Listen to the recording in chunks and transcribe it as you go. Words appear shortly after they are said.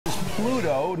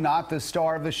Pluto not the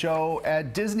star of the show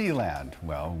at Disneyland?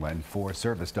 Well, when 4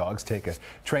 service dogs take a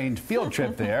trained field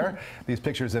trip there. These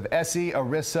pictures of Essie,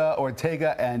 Arissa,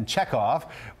 Ortega, and Chekhov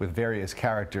with various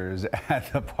characters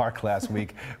at the park last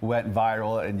week went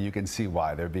viral, and you can see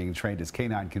why. They're being trained as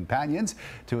canine companions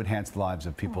to enhance the lives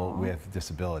of people with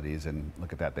disabilities. And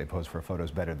look at that, they pose for photos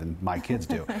better than my kids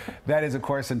do. That is, of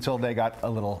course, until they got a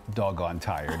little doggone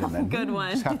tired, and then Good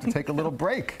one. just have to take a little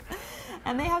break.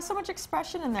 And they have so much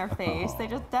expression in their face. They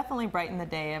just definitely brighten the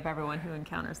day of everyone who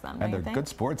encounters them. And they're good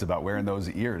sports about wearing those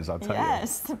ears, I'll tell you.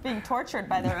 Yes, being tortured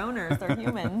by their owners. They're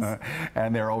humans.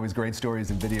 And there are always great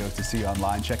stories and videos to see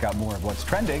online. Check out more of what's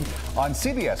trending on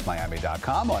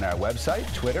CBSMiami.com, on our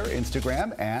website, Twitter,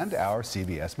 Instagram, and our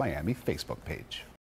CBS Miami Facebook page.